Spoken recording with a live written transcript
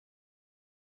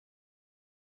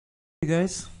Hey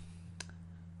guys,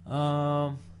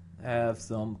 um, I have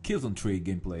some Killzone 3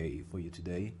 gameplay for you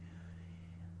today.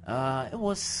 It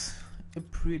was a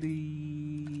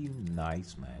pretty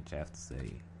nice match, I have to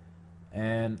say.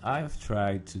 And I've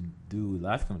tried to do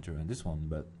live commentary on this one,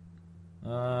 but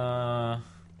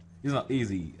it's not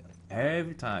easy.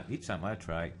 Each time I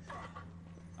try,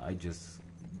 I just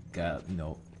got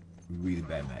really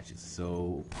bad matches.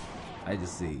 So I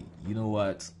just say, you know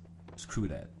what, screw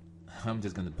that. I'm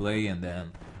just gonna play and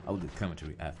then I'll do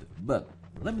commentary after. But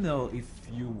let me know if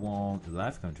you want a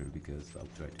live commentary because I'll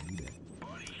try to do that.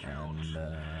 And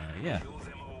yeah,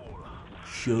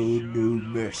 show no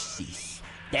mercies.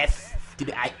 Death to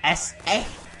the ISA.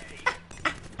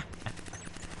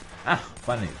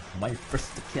 Funny, my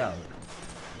first kill.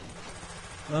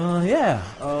 Yeah.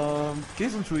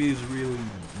 Killzone 3 is really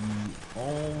the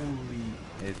only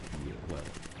FPS. Well,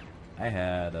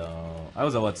 I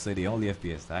was about to say the only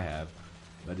FPS I have,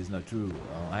 but it's not true.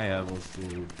 I have also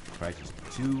Crysis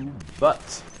 2,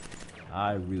 but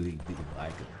I really didn't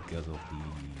like it because of the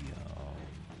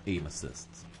aim assist.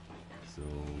 So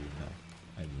no,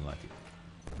 I didn't like it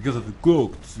because of the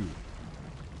cloak too.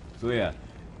 So yeah,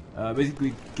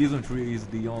 basically Killzone 3 is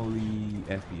the only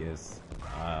FPS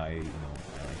I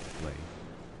like to play.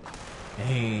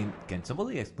 And can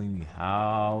somebody explain me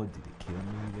how did it kill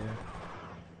me there?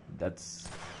 That's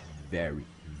very,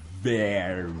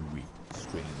 very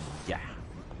strange. Yeah.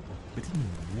 But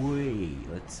anyway,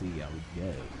 let's see how it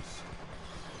goes.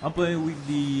 I'm playing with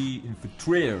the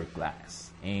Infiltrator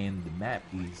class, and the map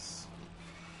is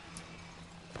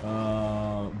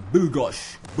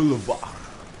Bilgarsk Boulevard.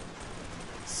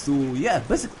 So yeah,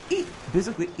 basically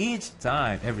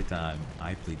every time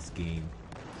I play this game,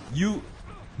 you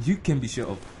can be sure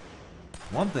of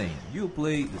one thing: you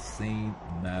play the same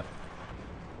map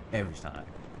every time.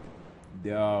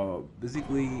 There are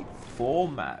basically 4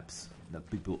 maps that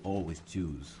people always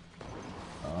choose.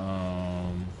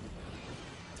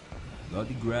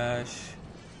 Bloody Grash,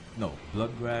 no,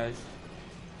 Blood Grash,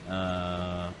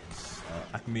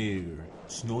 Acme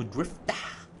Snowdrift.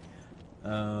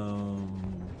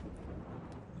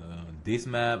 This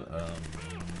map,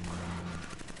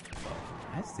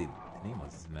 I say the name of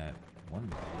this map. One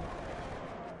minute.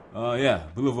 Yeah,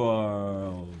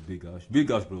 Boulevard,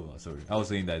 Bilgarsk Boulevard. Sorry, I was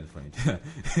saying that in French.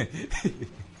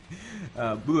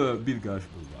 Bilgarsk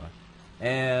Boulevard,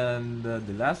 and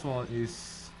the last one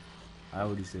is, I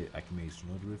already say Acme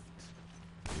Snowdrift.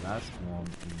 The last one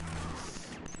is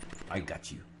I Got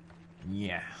You.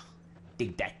 Yeah,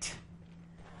 take that.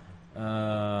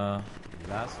 The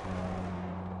last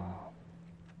one.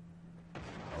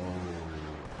 Oh,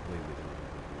 wait.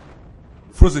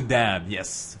 Frozen Dam.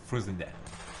 Yes, Frozen Dam.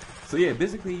 So yeah,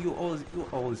 basically you're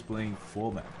always playing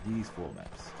these 4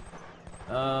 maps.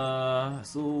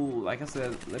 So like I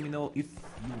said, let me know if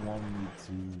you want me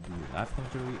to do a live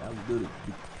commentary. I will do it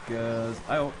because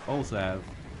I also have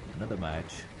another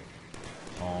match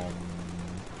on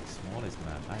the smallest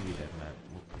map. I hate that map.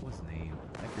 What's the name?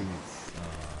 I think it's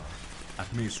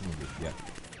Administrative. Yeah.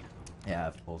 Yeah, I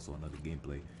have also another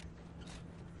gameplay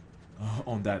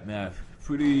on that map.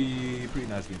 Pretty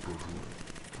nice gameplay too.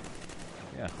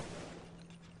 Yeah.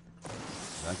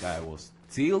 That guy was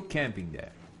still camping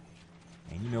there.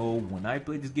 And when I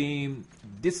play this game,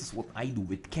 this is what I do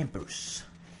with campers.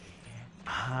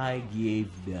 I gave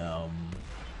them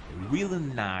a really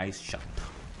nice shot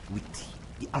with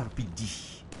the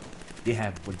RPG. They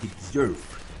have what they deserve.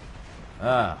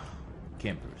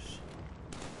 Campers.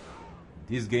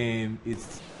 This game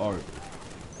is horrible.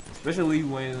 Especially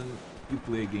when you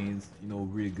play against,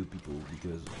 really good people,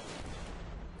 because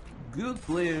good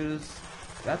players,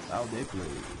 that's how they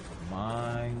play.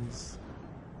 Mines,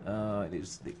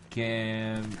 they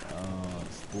can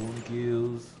spawn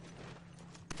kills.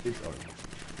 It's horrible.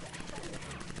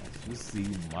 As you see,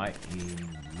 my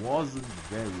aim wasn't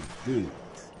very good.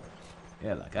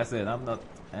 Yeah, like I said, I'm not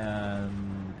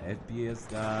an FPS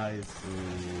guy, so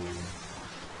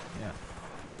yeah.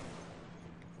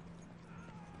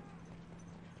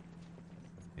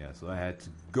 Yeah, so I had to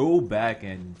go back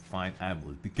and find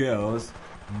ammo because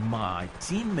my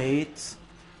teammates,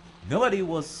 nobody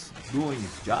was doing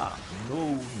his job.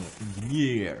 No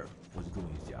engineer was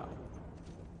doing his job.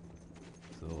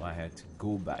 So I had to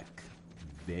go back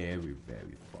very,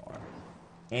 very far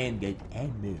and get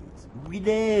ammo.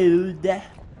 Reload.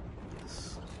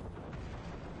 Yes.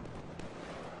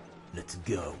 Let's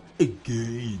go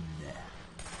again.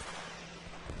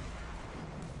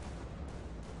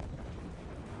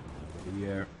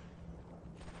 Here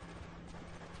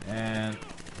and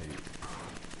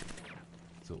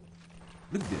so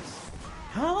look at this.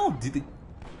 How did it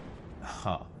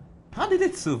How did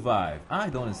it survive? I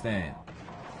don't understand.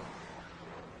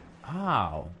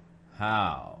 How?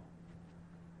 How?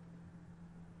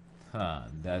 Huh,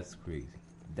 that's crazy.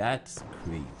 That's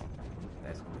crazy.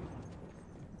 That's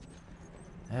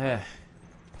crazy.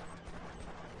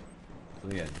 So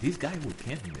yeah, these guys were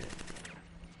camping there.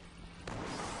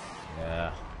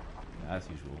 Yeah, as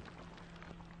usual.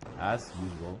 As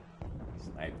usual.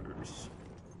 Snipers.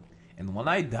 And when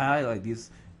I die like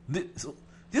so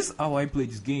this is how I play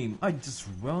this game. I just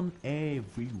run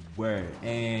everywhere.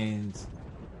 And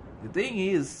the thing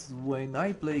is, when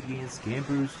I play against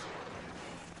campers,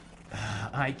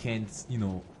 I can't,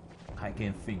 I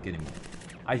can't think anymore.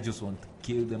 I just want to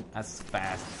kill them as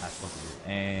fast as possible.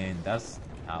 And that's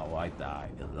how I die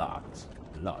a lot.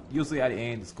 A lot. Usually at the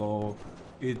end, the score,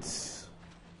 it's,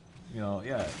 yeah,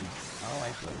 it's how I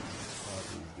play this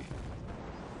game.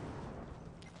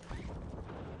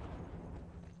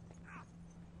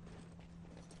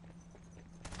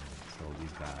 So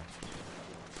this guy,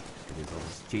 it is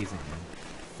always chasing him,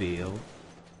 failed.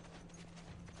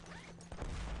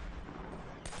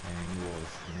 And he was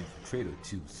an infiltrator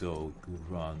too, so he could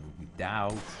run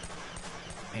without.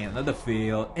 And another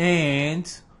fail, and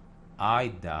I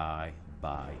die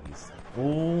by his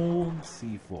own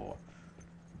C4.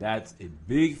 That's a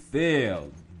big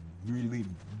fail. Really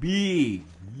big,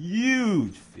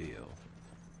 huge fail.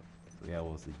 So that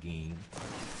was the game.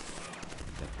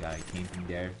 That guy camping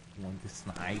there, wanted to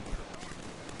snipe.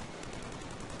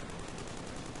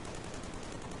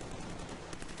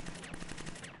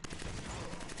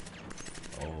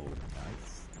 Oh,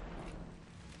 nice.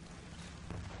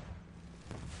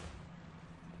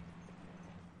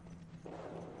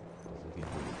 Looking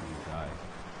for the blue guy.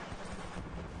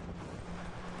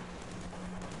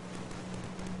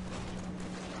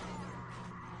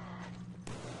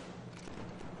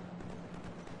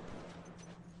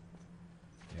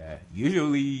 Yeah,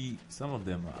 usually some of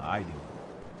them are hiding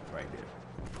right there.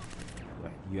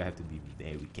 But you have to be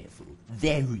very careful.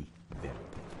 Very, very careful.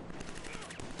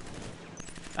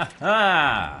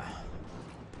 Aha!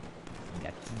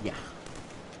 Gotcha. Yeah,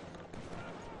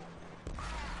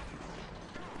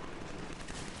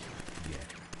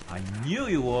 I knew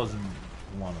he wasn't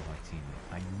one of my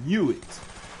teammates. I knew it,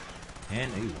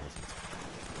 and he wasn't.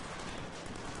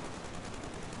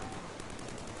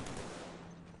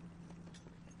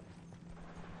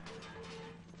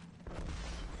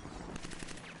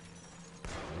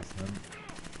 Listen.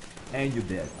 And you're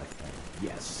dead, my friend.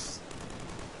 Yes,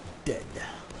 dead.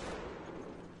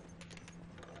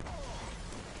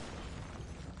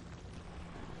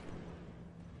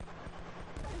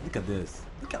 Look at this.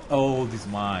 Look at all these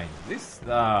mines. This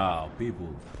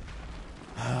people.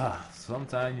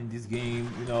 Sometimes in this game,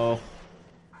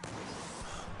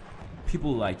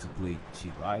 people like to play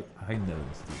cheap. I never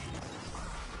understood this.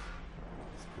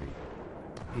 It's crazy.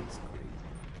 It's crazy.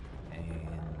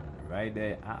 And right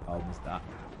there, I almost died.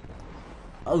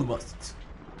 Almost.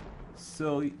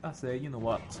 So I say, you know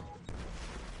what?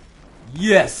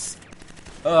 Yes.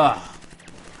 I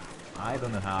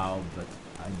don't know how, but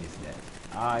I missed that.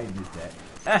 I missed that.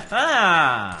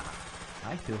 Aha!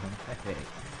 I killed him. Hey,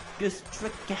 good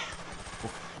trick for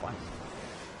fun.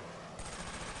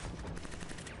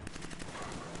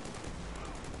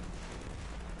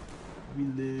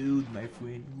 Reload, my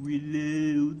friend.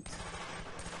 Reload.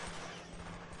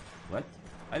 What?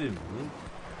 I didn't reload.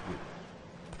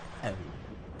 Oh.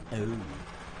 Oh.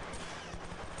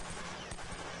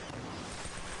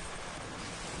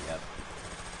 Yep.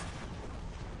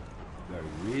 Very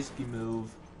risky move.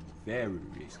 Very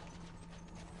risky.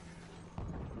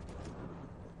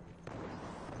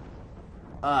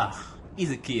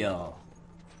 Easy kill.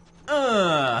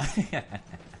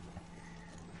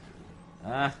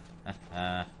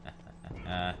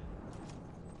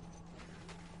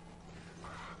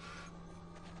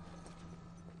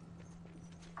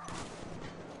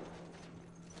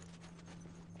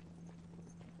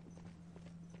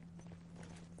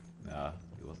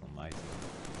 It was on my side.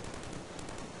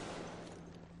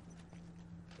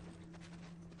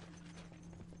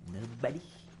 Nobody.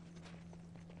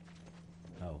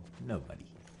 Oh, nobody.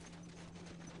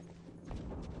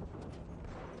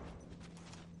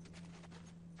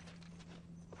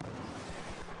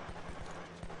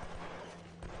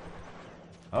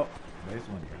 Oh, there's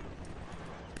one here.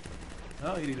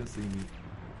 Oh, he didn't see me.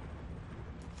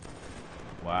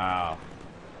 Wow.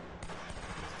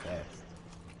 It's fast.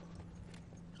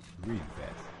 Really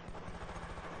fast.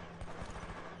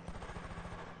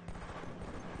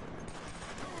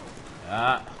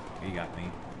 He got me.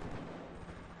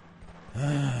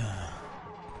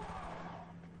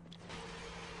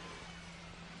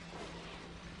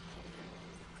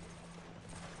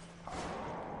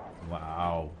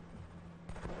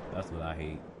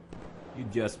 hate. You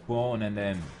just spawn and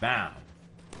then bam.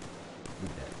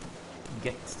 Look at that.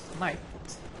 Get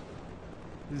sniped.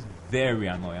 This is very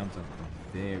annoying. I'm talking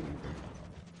very annoying.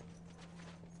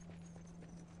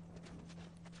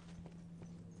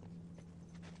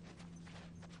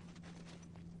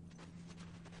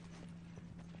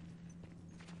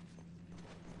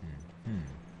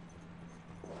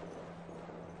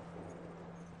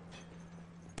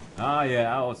 Ah,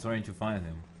 yeah, I was trying to find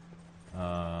him.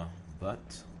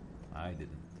 But I didn't.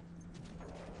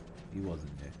 He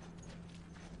wasn't there.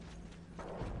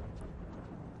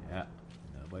 Yeah,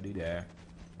 nobody there.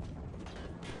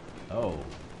 Oh.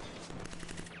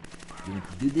 You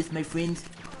want to do this, my friend?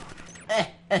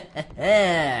 Oh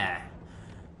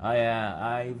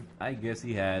yeah, I guess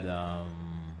he had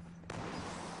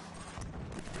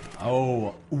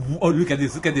oh look at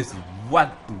this,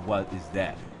 What is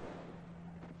that?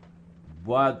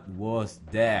 What was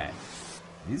that?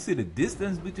 You see the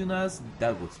distance between us?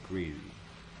 That was crazy.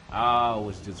 I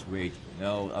was just raging.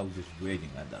 No, I was just raging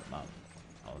at that mountain.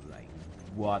 I was like,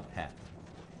 what happened?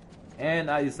 And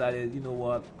I decided, you know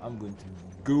what? I'm going to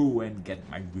go and get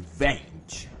my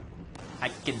revenge. I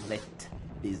can let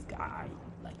this guy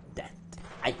like that.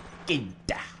 I can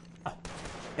die.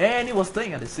 And he was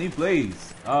staying at the same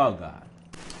place. Oh god.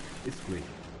 It's great.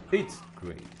 It's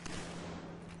great.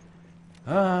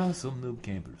 Some noob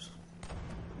campers.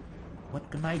 What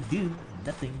can I do?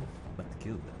 Nothing but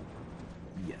kill them.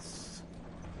 Yes.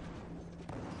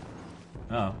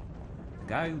 Oh. The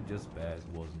guy who just passed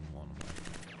wasn't one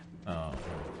of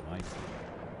my team.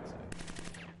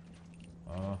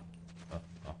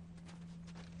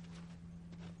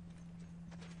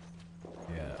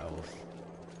 Yeah, I was.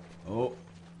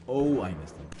 Oh, I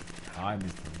missed him.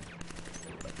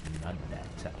 But not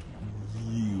that time.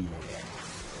 Yeah.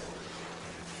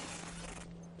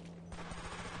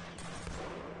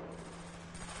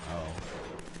 Oh.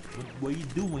 What were you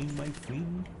doing, my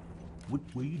friend? What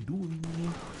were you doing?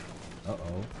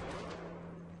 Uh-oh.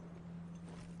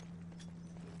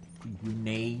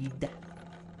 Grenade.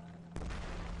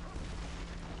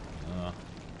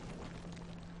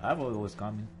 I thought it was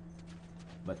coming,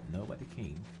 but nobody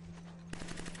came.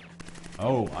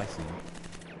 Oh, I see.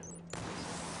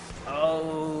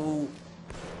 Oh.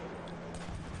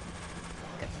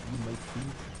 Got you, my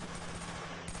friend.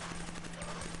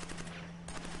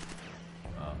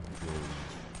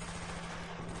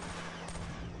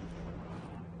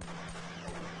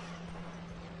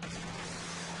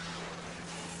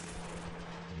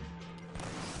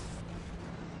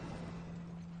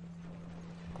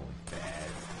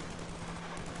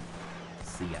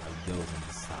 See how it goes on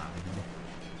the side.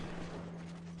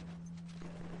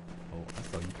 Oh, I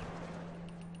saw you.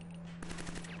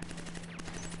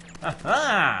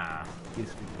 Aha!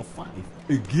 It's a 5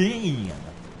 again.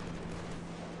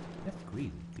 That's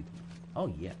crazy. Oh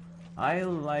yeah, I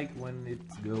like when it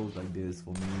goes like this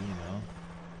for me. You know,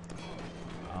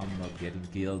 I'm not getting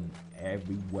killed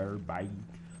everywhere by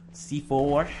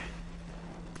C4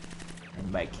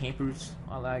 and by campers.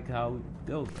 I like how it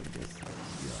goes like this.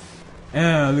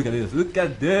 Yeah, look at this. Look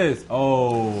at this.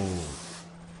 Oh,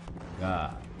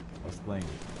 God. I was playing it.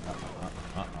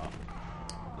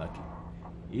 Lucky.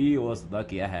 He was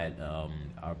lucky I had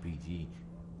RPG.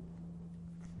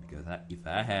 Because if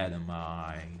I had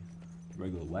my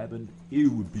regular weapon, he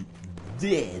would be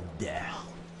dead.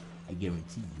 I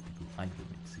guarantee you, people. I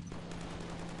guarantee you.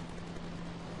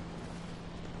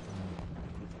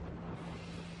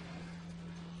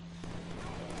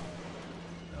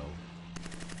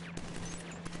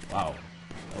 Wow,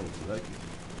 that was lucky.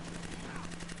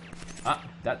 Ah,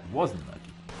 that wasn't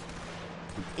lucky.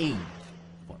 Good aim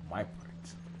for my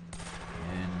part.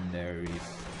 And there is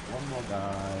one more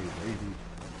guy. Where is he?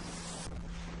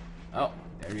 Oh,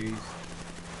 there he is.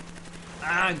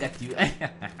 Ah, I got you.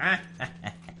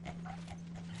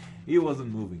 He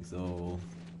wasn't moving, so.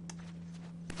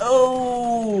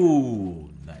 Oh,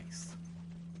 nice.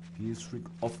 Kill streak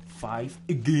of 5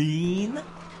 again.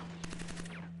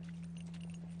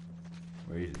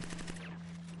 Where is it?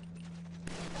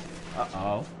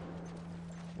 Uh-oh.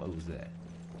 What was that?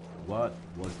 What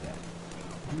was that?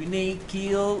 Grenade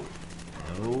kill?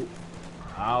 No.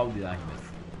 How did I miss?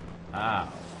 Ow.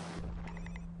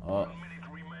 Oh.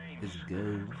 Let's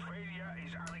go.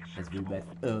 Let's go back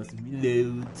to us.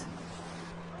 Reload.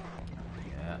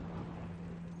 Yeah.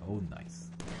 Oh, nice.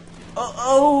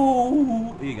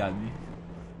 Oh! He got me.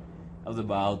 I was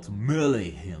about to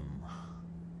melee him.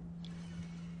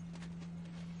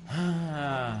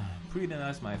 Pretty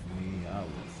nice match for me. I was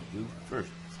good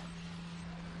first.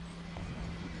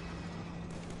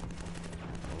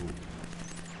 Oh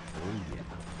yeah.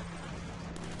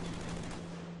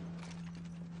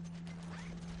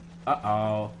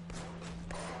 Uh-oh.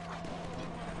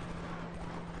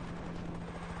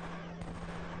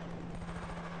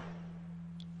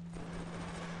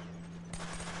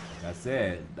 That's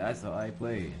it. That's how I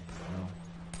play. You know,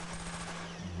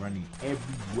 I'm running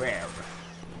everywhere,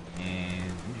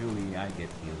 and usually I get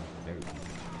killed very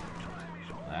easy.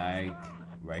 Like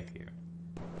right here.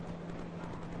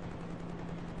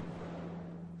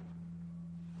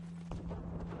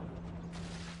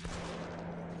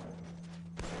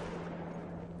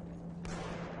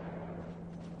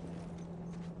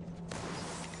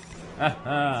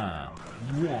 Haha!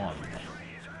 Won!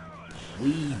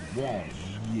 We won!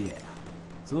 Yeah!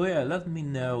 So yeah, let me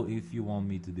know if you want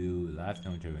me to do live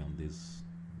commentary on this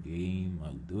game.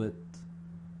 I'll do it.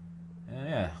 And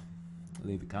yeah,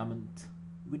 leave a comment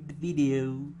with the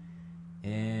video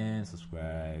and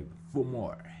subscribe for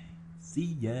more.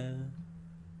 See ya!